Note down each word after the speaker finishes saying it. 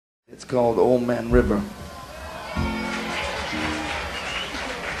It's called Old Man River.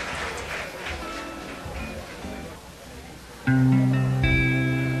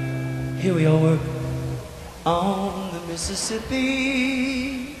 Here we all work on the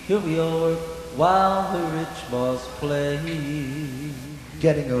Mississippi. Here we all work while the rich boss plays.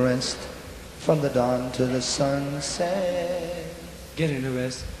 Getting a rest from the dawn to the sunset. Getting a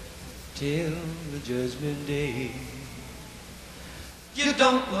rest till the judgment day. You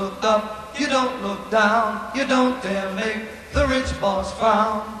don't look up, you don't look down, you don't dare make the rich boss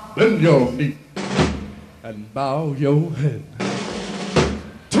frown. Bend your knee and bow your head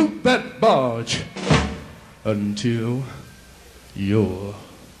to that barge until you're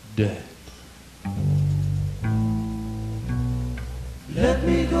dead. Let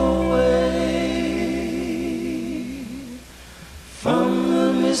me go away from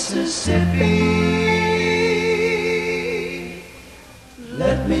the Mississippi.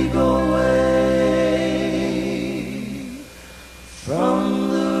 Let me go away from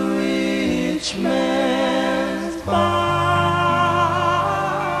the rich man's barn.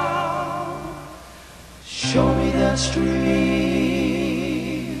 Show me that stream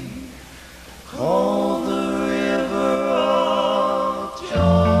called the River of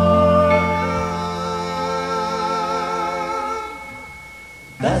Jordan.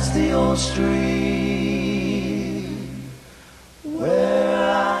 That's the old stream where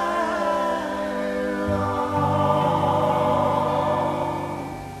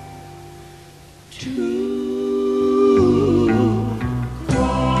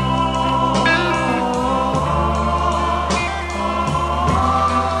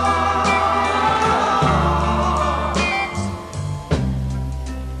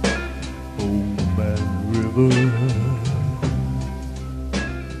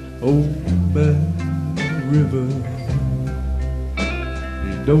Old Man River,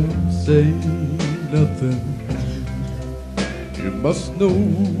 you don't say nothing. You must know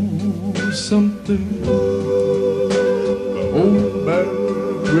something. Old Man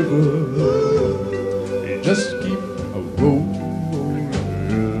River, you just keep a rolling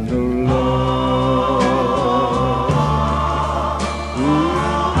along.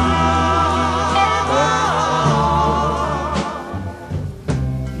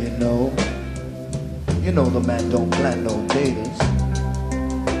 You know the man don't plant no taters,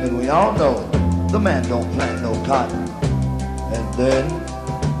 and we all know the man don't plant no cotton. And then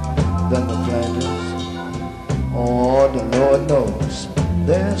the planters, oh, the Lord knows,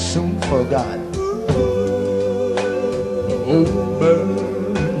 they're soon forgotten. Old Man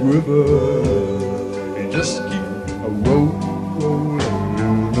River, you just keep a rolling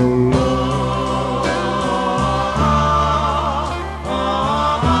along.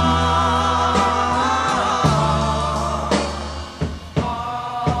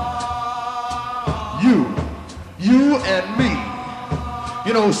 You and me,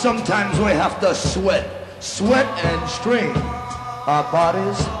 you know, sometimes we have to sweat and strain. Our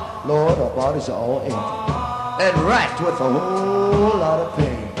bodies, Lord, our bodies are all aching and racked with a whole lot of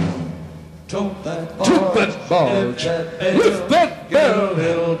pain. Tote that barge, lift that bell,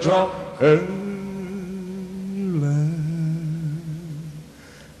 little drum, and land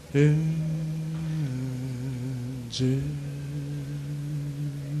in jail.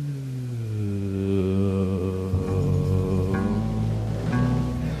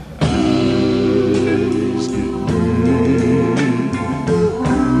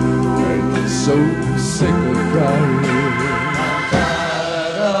 So sick of crying. I'm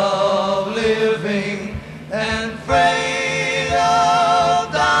tired of living and afraid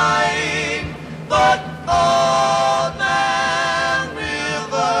of dying. But Old Man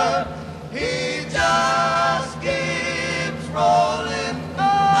River, he just keeps rolling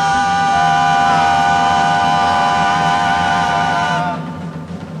on.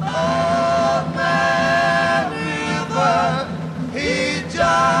 Old Man River, he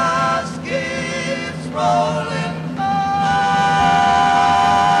just rolling on.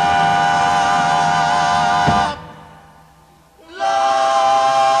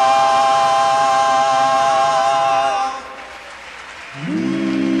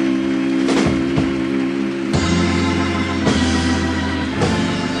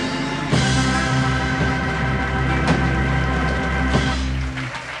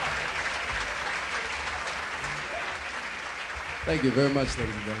 Thank you very much,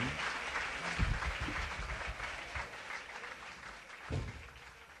 ladies and gentlemen.